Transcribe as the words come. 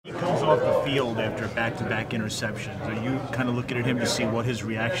off the field after back-to-back interceptions? Are you kind of looking at him to see what his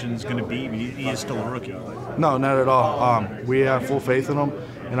reaction is going to be? He is still a rookie. No, not at all. We have full faith in him,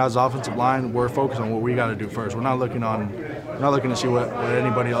 and as offensive line, we're focused on what we got to do first. We're not looking to see what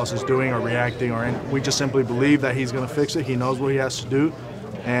anybody else is doing or reacting, we just simply believe that he's going to fix it. He knows what he has to do,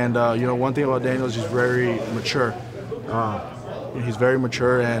 and one thing about Daniel is he's very mature. He's very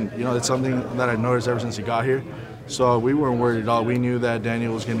mature, and it's something that I've noticed ever since he got here. So we weren't worried at all. We knew that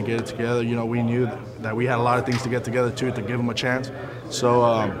Daniel was going to get it together. We knew that we had a lot of things to get together too to give him a chance. So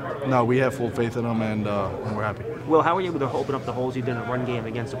no, we have full faith in him, and we're happy. Will, how were you able to open up the holes you did in a run game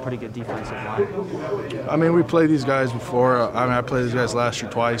against a pretty good defensive line? I mean, we played these guys before. I played these guys last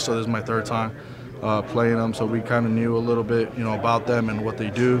year twice, so this is my third time playing them. So we kind of knew a little bit, about them and what they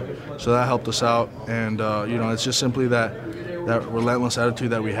do. So that helped us out. And it's just simply that relentless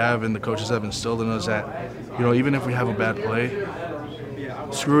attitude that we have, and the coaches have instilled in us that, even if we have a bad play,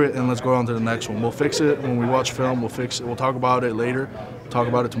 screw it and let's go on to the next one. We'll fix it when we watch film. We'll fix it. We'll talk about it later. Talk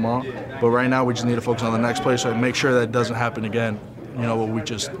about it tomorrow. But right now we just need to focus on the next play so make sure that it doesn't happen again. What we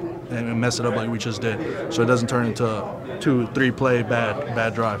just and mess it up like we just did, so it doesn't turn into a 2-3 play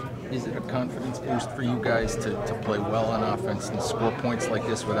bad drive. Is it a confidence boost for you guys to play well on offense and score points like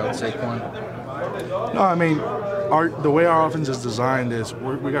this without Saquon? No, I mean, the way our offense is designed is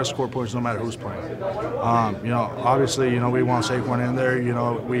we got to score points no matter who's playing. Obviously, we want Saquon in there.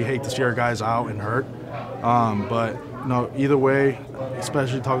 We hate to see our guys out and hurt. But either way,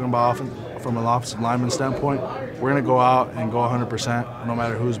 especially talking about from an offensive lineman standpoint, we're going to go out and go 100% no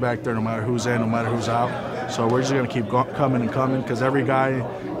matter who's back there, no matter who's in, no matter who's out. So we're just going to keep coming and coming, because every guy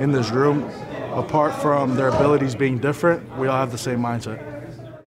in this room, apart from their abilities being different, we all have the same mindset.